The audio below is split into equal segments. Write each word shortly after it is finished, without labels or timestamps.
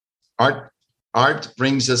Art, art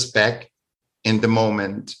brings us back in the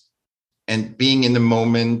moment, and being in the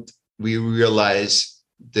moment, we realize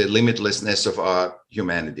the limitlessness of our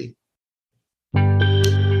humanity.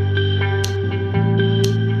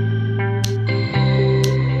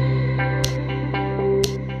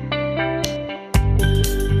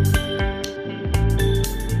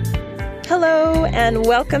 Hello, and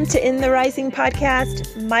welcome to In the Rising podcast.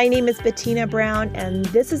 My name is Bettina Brown, and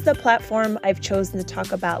this is the platform I've chosen to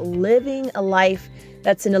talk about living a life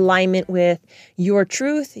that's in alignment with your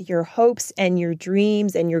truth, your hopes, and your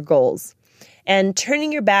dreams and your goals, and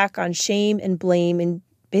turning your back on shame and blame and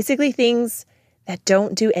basically things that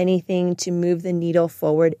don't do anything to move the needle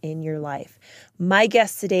forward in your life. My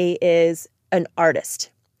guest today is an artist.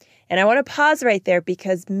 And I want to pause right there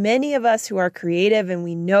because many of us who are creative and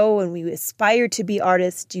we know and we aspire to be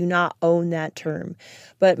artists do not own that term.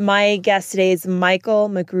 But my guest today is Michael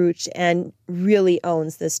Magruch and really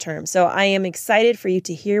owns this term. So I am excited for you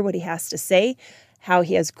to hear what he has to say, how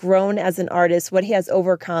he has grown as an artist, what he has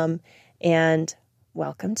overcome, and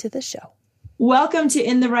welcome to the show. Welcome to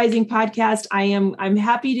In the Rising podcast. I'm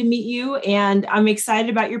happy to meet you, and I'm excited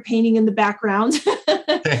about your painting in the background.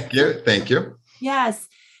 Thank you. Thank you. Yes.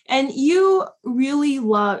 And you really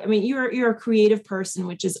you're a creative person,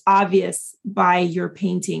 which is obvious by your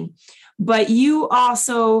painting, but you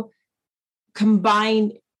also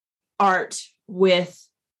combine art with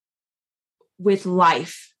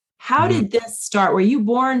life. How did this start? Were you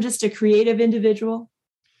born just a creative individual?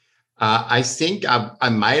 I think I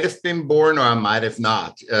might have been born, or I might have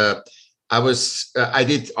not. I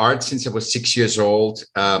did art since I was 6 years old.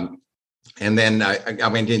 And then I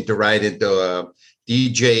went into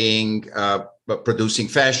DJing, producing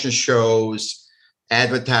fashion shows,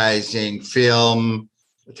 advertising, film,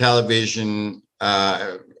 television,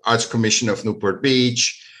 Arts Commission of Newport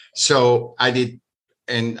Beach. So I did,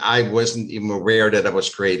 and I wasn't even aware that I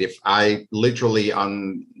was creative. I literally,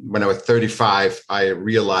 when I was 35, I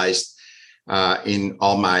realized in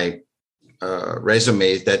all my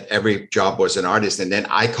resumes that every job was an artist. And then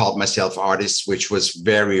I called myself artist, which was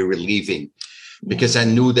very relieving. Because I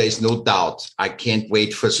knew there's no doubt. I can't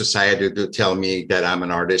wait for society to tell me that I'm an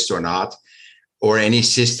artist or not, or any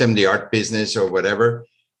system, the art business or whatever.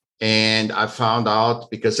 And I found out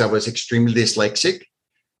because I was extremely dyslexic,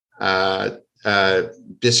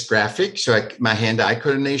 dysgraphic. So my hand-eye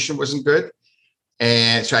coordination wasn't good.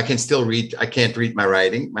 And so I can still read. I can't read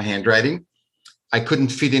my handwriting. I couldn't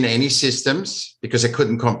fit in any systems because I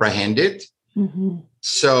couldn't comprehend it. Mm-hmm.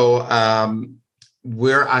 So,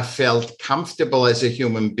 where I felt comfortable as a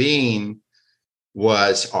human being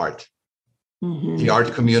was art, the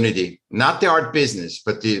art community, not the art business,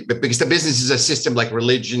 but because the business is a system like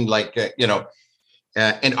religion,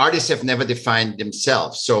 and artists have never defined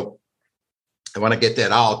themselves. So I want to get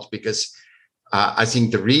that out because I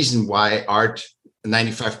think the reason why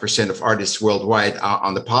 95% of artists worldwide are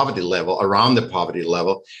on the poverty level, around the poverty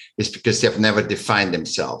level, is because they've never defined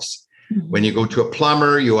themselves. When you go to a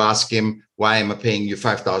plumber, you ask him, why am I paying you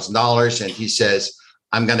 $5,000? And he says,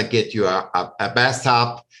 I'm going to get you a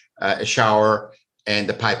bathtub, a shower, and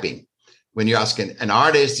the piping. When you ask an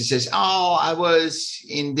artist, he says, oh, I was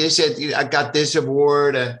in this, I got this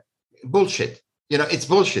award. Bullshit. It's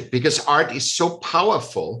bullshit because art is so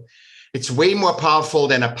powerful. It's way more powerful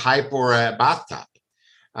than a pipe or a bathtub.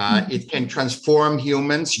 It can transform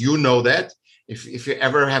humans. You know that. If you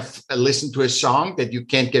ever have listened to a song that you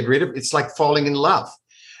can't get rid of, it's like falling in love.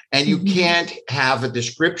 And you can't have a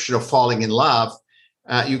description of falling in love.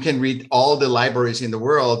 You can read all the libraries in the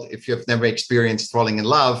world. If you've never experienced falling in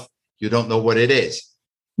love, you don't know what it is.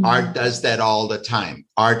 Art does that all the time.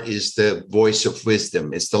 Art is the voice of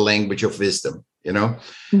wisdom. It's the language of wisdom.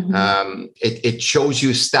 It shows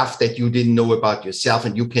you stuff that you didn't know about yourself,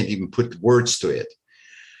 and you can't even put words to it.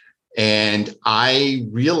 And I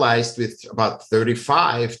realized with about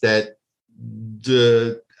 35 that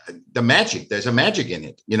the magic, there's a magic in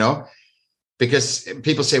it, because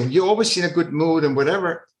people say, well, you're always in a good mood and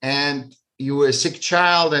whatever, and you were a sick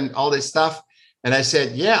child and all this stuff. And I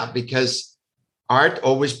said, yeah, because art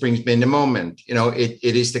always brings me in the moment.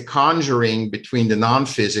 It is the conjuring between the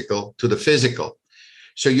non-physical to the physical.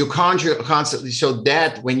 So you conjure constantly, so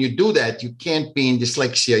that when you do that, you can't be in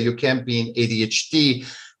dyslexia, you can't be in ADHD,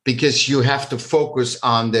 because you have to focus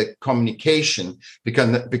on the communication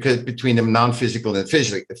because between the non-physical and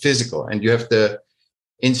physical, and you have the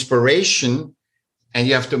inspiration and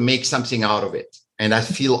you have to make something out of it. And I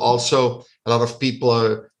feel also a lot of people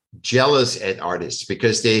are jealous at artists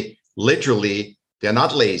because they're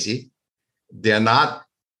not lazy. They're not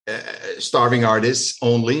starving artists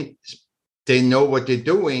only. They know what they're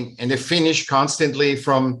doing, and they finish constantly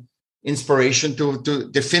from inspiration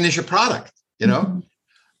to finish a product, you know? Mm-hmm.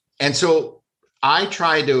 And so I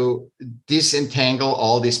try to disentangle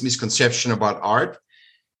all this misconception about art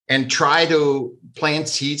and try to plant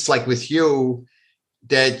seeds like with you,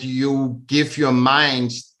 that you give your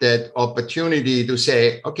mind that opportunity to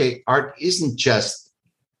say, okay, art isn't just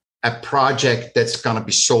a project that's going to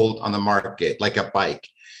be sold on the market like a bike.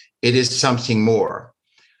 It is something more.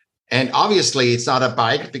 And obviously it's not a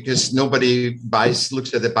bike, because nobody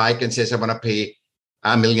looks at the bike and says, I want to pay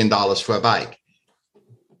 $1 million for a bike.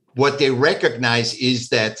 What they recognize is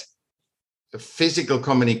that physical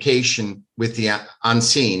communication with the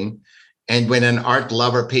unseen. And when an art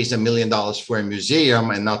lover pays $1 million for a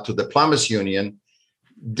museum and not to the Plumbers Union,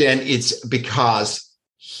 then it's because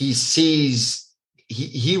he sees,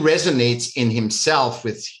 he resonates in himself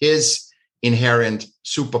with his inherent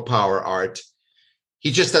superpower art.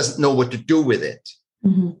 He just doesn't know what to do with it,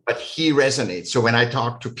 but he resonates. So when I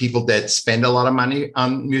talk to people that spend a lot of money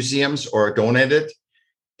on museums or donate it,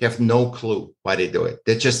 they have no clue why they do it.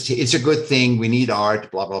 They just, it's a good thing. We need art,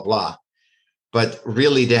 blah, blah, blah. But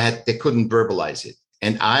really they couldn't verbalize it.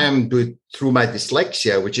 And I am doing, through my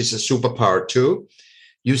dyslexia, which is a superpower too,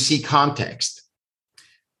 you see context.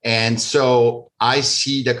 And so I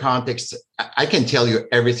see the context. I can tell you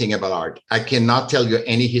everything about art. I cannot tell you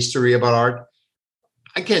any history about art.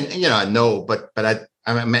 I can, I know, but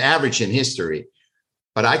I'm average in history.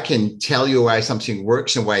 But I can tell you why something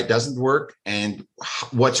works and why it doesn't work, and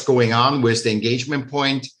what's going on with the engagement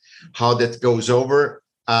point, how that goes over.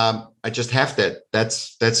 I just have that.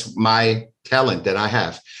 That's my talent that I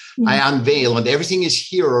have. Mm-hmm. I unveil, and everything is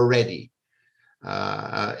here already.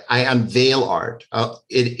 I unveil art.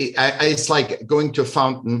 It's like going to a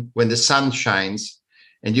fountain when the sun shines,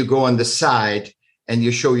 and you go on the side and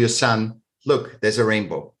you show your son, look, there's a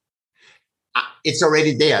rainbow. It's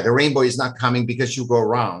already there. The rainbow is not coming because you go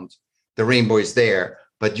around. The rainbow is there,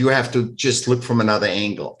 but you have to just look from another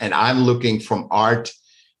angle. And I'm looking from art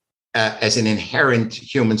as an inherent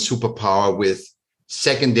human superpower, with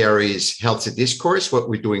secondaries, healthy discourse, what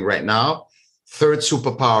we're doing right now. Third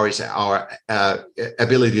superpower is our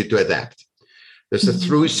ability to adapt. There's the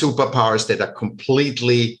three superpowers that are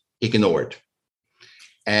completely ignored.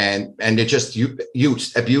 And they're just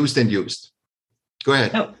abused and used. Go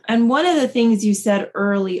ahead. Oh, and one of the things you said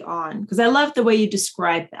early on, because I love the way you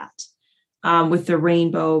described that with the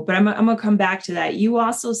rainbow, but I'm going to come back to that. You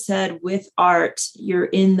also said with art, you're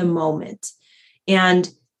in the moment. And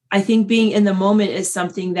I think being in the moment is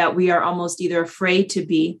something that we are almost either afraid to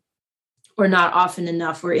be, or not often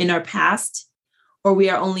enough. We're in our past, or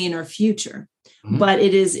we are only in our future. Mm-hmm. But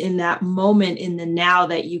it is in that moment, in the now,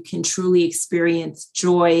 that you can truly experience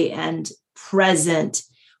joy and present.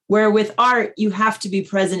 Where with art, you have to be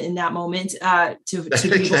present in that moment to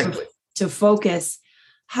be able to focus.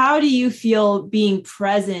 How do you feel being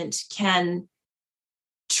present can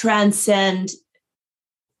transcend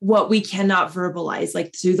what we cannot verbalize,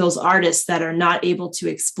 like through those artists that are not able to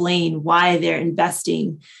explain why they're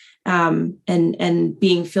investing and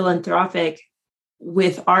being philanthropic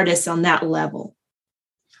with artists on that level?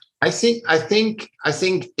 I think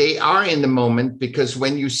they are in the moment, because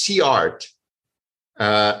when you see art,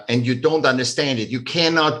 and you don't understand it, you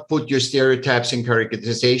cannot put your stereotypes and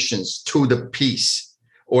characterizations to the piece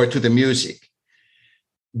or to the music.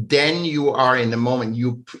 Then you are in the moment.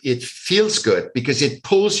 It feels good because it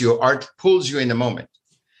pulls you. Art pulls you in the moment.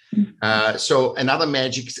 So another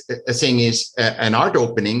magic thing is an art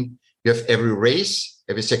opening. You have every race,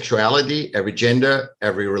 every sexuality, every gender,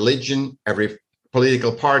 every religion, every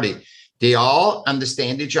political party. They all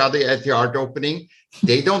understand each other at the art opening.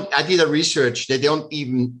 I did a research. They don't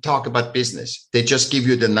even talk about business. They just give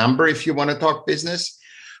you the number if you want to talk business,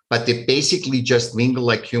 but they basically just mingle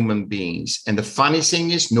like human beings. And the funny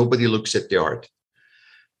thing is, nobody looks at the art.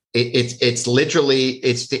 It's literally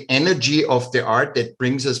the energy of the art that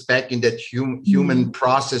brings us back in that human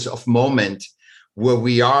process of moment, where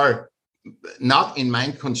we are not in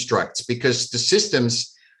mind constructs, because the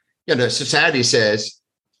systems, society says,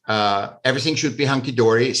 everything should be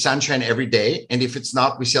hunky-dory, sunshine every day. And if it's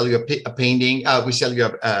not, we sell you a painting, we sell you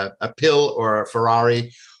a pill or a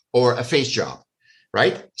Ferrari or a face job,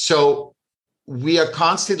 right? So we are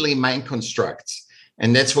constantly mind constructs.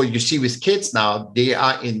 And that's what you see with kids now. They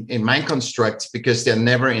are in mind constructs because they're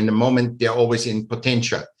never in the moment. They're always in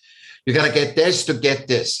potential. You got to get this to get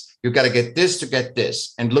this. You got to get this to get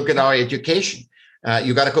this. And look at our education.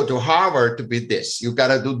 You got to go to Harvard to be this. You got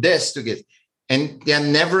to do this to get. And they're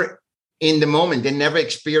never in the moment. They never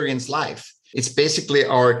experience life. It's basically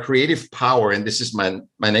our creative power. And this is my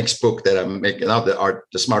next book that I'm making out,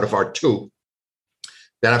 The Smart of Art 2,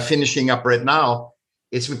 that I'm finishing up right now.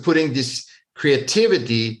 It's we're putting this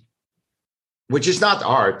creativity, which is not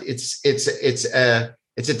art. It's a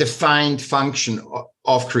defined function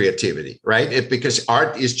of creativity, right? Because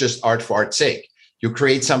art is just art for art's sake. You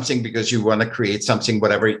create something because you want to create something,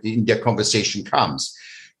 whatever in the conversation comes.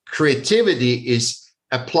 Creativity is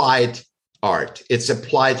applied art. It's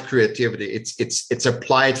applied creativity. It's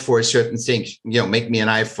applied for a certain thing. Make me an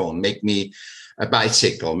iPhone, make me a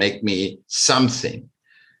bicycle, make me something.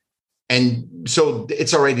 And so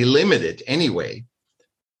it's already limited anyway.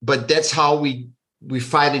 But that's how we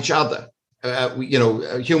fight each other.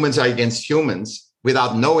 Humans are against humans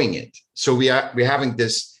without knowing it. So we're having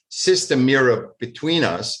this system mirror between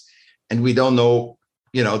us, and we don't know,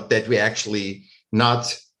 that we actually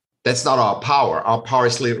not. That's not our power. Our power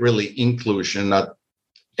is really inclusion, not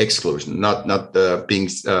exclusion, not being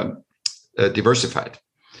diversified.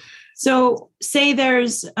 So say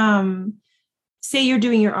say you're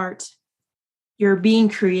doing your art, you're being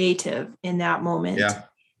creative in that moment. Yeah.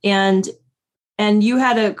 And you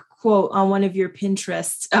had a quote on one of your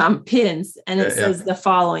Pinterest pins, and it says the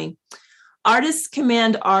following: artists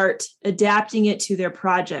command art, adapting it to their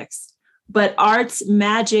projects, but art's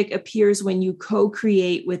magic appears when you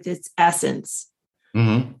co-create with its essence.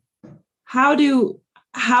 Mm-hmm. How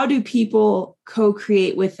do people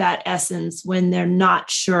co-create with that essence when they're not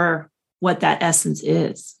sure what that essence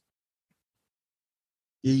is?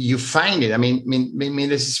 You find it. I mean,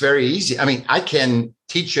 this is very easy. I mean, I can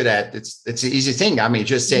teach you that. It's an easy thing. I mean,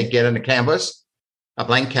 just say, get on a canvas, a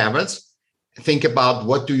blank canvas, think about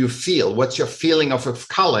what do you feel? What's your feeling of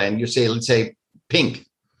color? And you say, let's say pink.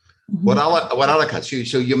 Mm-hmm. What other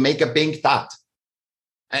colors? So you make a pink dot.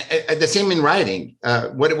 The same in writing.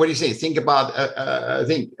 What do you say? Think about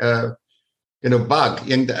bug,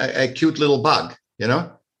 and a cute little bug,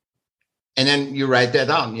 and then you write that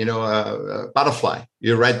down. Butterfly.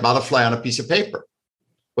 You write butterfly on a piece of paper.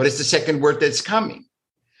 What is the second word that's coming?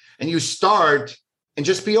 And you start and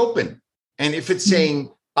just be open. And if it's saying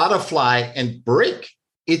butterfly and brick,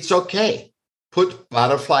 it's okay. Put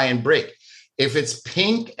butterfly and brick. If it's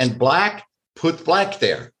pink and black, put black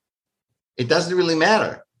there. It doesn't really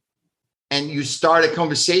matter. And you start a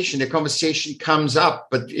conversation. The conversation comes up.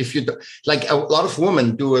 But if you do, like a lot of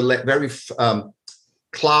women do a very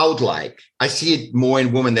cloud-like. I see it more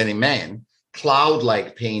in women than in men.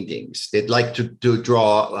 Cloud-like paintings. They'd like to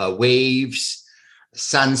draw waves,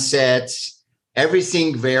 sunsets,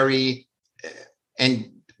 everything very. And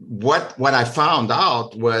what I found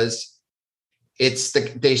out was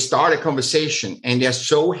they start a conversation and they're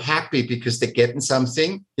so happy because they're getting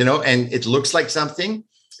something, and it looks like something.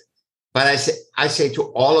 But I say to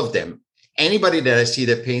all of them, anybody that I see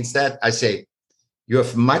that paints that, I say, you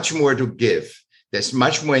have much more to give. There's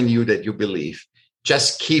much more in you that you believe.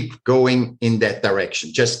 Just keep going in that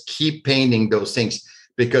direction. Just keep painting those things,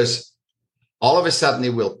 because all of a sudden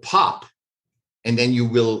it will pop, and then you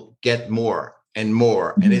will get more and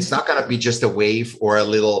more. Mm-hmm. And it's not going to be just a wave or a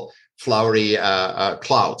little flowery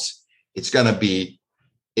clouds. It's going to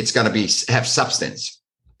have substance.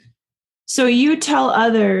 So you tell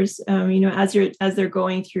others, as they're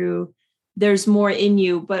going through, there's more in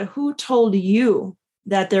you, but who told you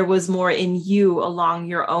that there was more in you along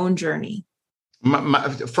your own journey?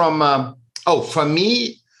 For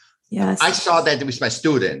me, yes, I saw that with my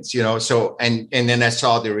students, so, and then I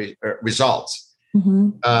saw the results.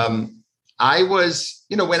 Mm-hmm. I was,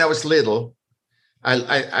 when I was little,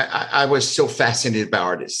 I was so fascinated by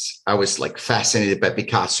artists. I was like fascinated by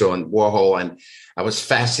Picasso and Warhol, and I was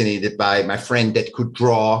fascinated by my friend that could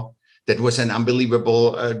draw, that was an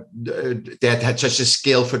unbelievable, that had such a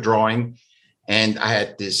skill for drawing. And I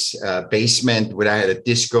had this basement where I had a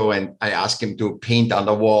disco, and I asked him to paint on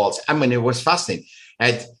the walls. I mean, it was fascinating.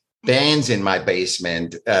 I had bands in my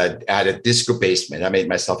basement. I had a disco basement. I made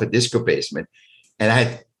myself a disco basement, and I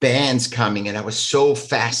had bands coming, and I was so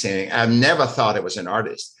fascinated. I never thought I was an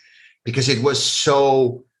artist, because it was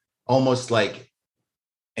so almost like.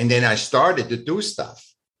 And then I started to do stuff.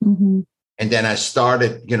 Mm-hmm. And then I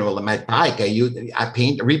started, my bike. I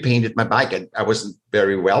repainted my bike. I wasn't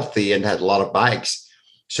very wealthy and had a lot of bikes.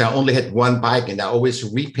 So I only had one bike, and I always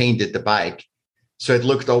repainted the bike. So it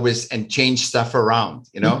looked always, and changed stuff around,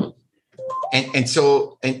 Mm-hmm. And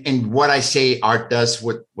so what I say art does,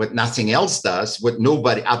 what nothing else does, what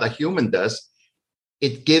nobody other human does,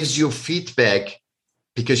 it gives you feedback,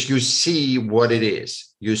 because you see what it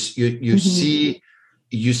is. You mm-hmm.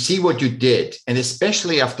 You see what you did, and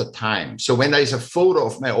especially after time. So when there's a photo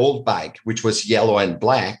of my old bike, which was yellow and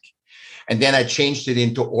black, and then I changed it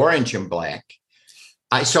into orange and black,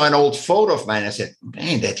 I saw an old photo of mine. I said,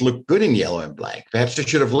 man, that looked good in yellow and black. Perhaps I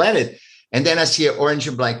should have let it. And then I see an orange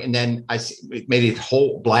and black, and then it made it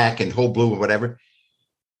whole black and whole blue or whatever.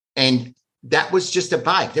 And that was just a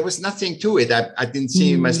bike. There was nothing to it. I didn't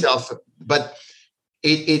see myself, but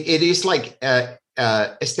it is like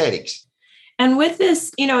aesthetics. And with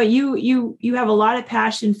this, you have a lot of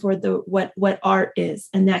passion for what art is,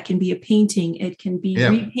 and that can be a painting. It can be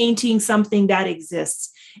repainting something that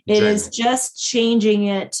exists. It is just changing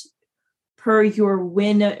it per your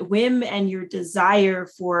whim and your desire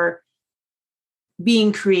for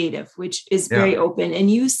being creative, which is very open.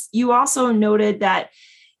 And you also noted that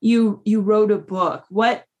you wrote a book.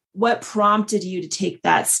 What prompted you to take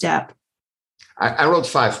that step? I wrote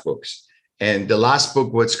 5 books, and the last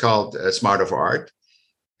book was called Smart of Art.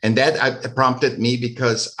 And that prompted me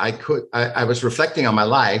because I was reflecting on my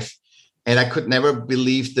life, and I could never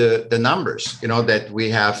believe the numbers, that we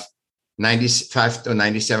have 95 to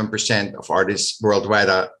 97% of artists worldwide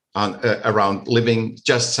are around living,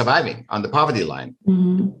 just surviving on the poverty line.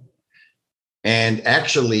 Mm-hmm. And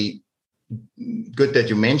actually, good that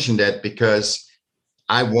you mentioned that, because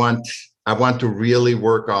I want to really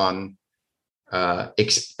work on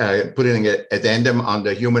putting an addendum on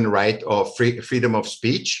the human right of freedom of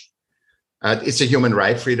speech. It's a human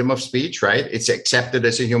right, freedom of speech, right? It's accepted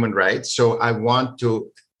as a human right. So I want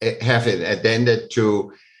to have it addended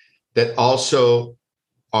to that also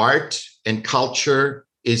art and culture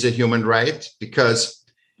is a human right, because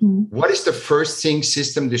what is the first thing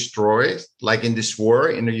system destroyed, like in this war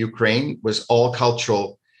in the Ukraine, was all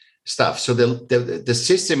cultural stuff. So the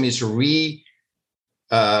system is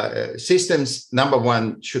systems, number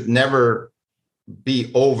one, should never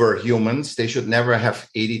be over humans. They should never have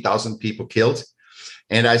 80,000 people killed.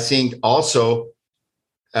 And I think also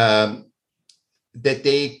that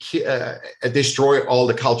they destroy all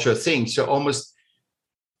the cultural things. So almost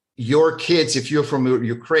your kids, if you're from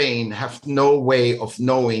Ukraine, have no way of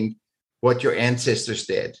knowing what your ancestors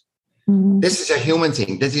did. Mm-hmm. This is a human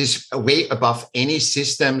thing. This is way above any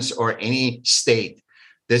systems or any state.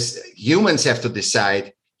 Humans have to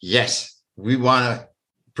decide, yes, we want to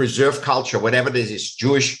preserve culture, whatever this is,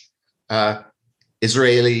 Jewish,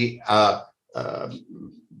 Israeli,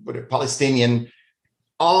 Palestinian,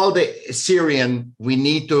 all the Syrian, we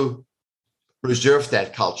need to preserve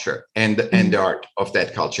that culture and the art of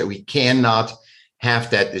that culture. We cannot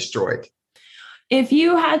have that destroyed. If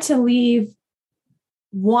you had to leave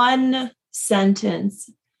one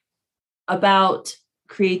sentence about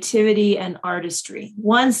creativity and artistry,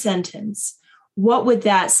 one sentence, what would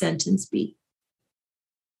that sentence be?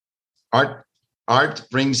 Art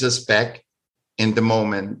brings us back in the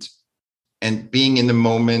moment, and being in the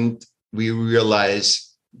moment, we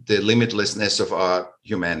realize the limitlessness of our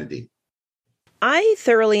humanity. I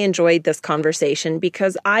thoroughly enjoyed this conversation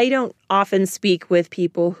because I don't often speak with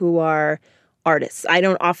people who are artists. I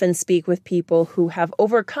don't often speak with people who have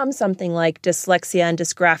overcome something like dyslexia and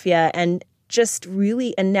dysgraphia and just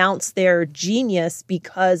really announce their genius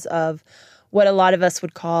because of what a lot of us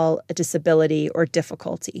would call a disability or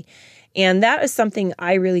difficulty. And that is something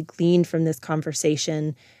I really gleaned from this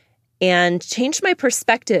conversation and changed my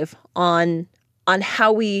perspective on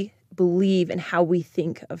how we believe and how we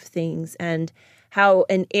think of things, and how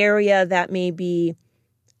an area that may be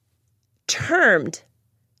termed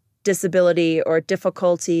disability or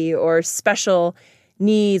difficulty or special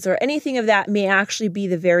needs or anything of that may actually be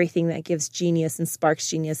the very thing that gives genius and sparks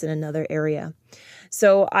genius in another area.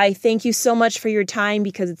 So I thank you so much for your time,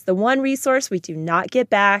 because it's the one resource we do not get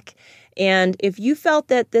back. And if you felt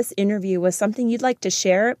that this interview was something you'd like to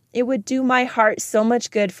share, it would do my heart so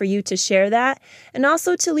much good for you to share that, and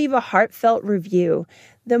also to leave a heartfelt review.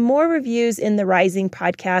 The more reviews In the Rising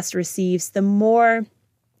podcast receives, the more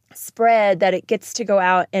spread that it gets to go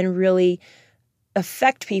out and really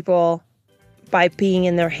affect people by being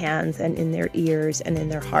in their hands and in their ears and in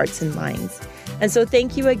their hearts and minds. And so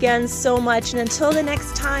thank you again so much. And until the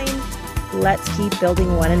next time, let's keep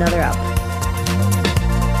building one another up.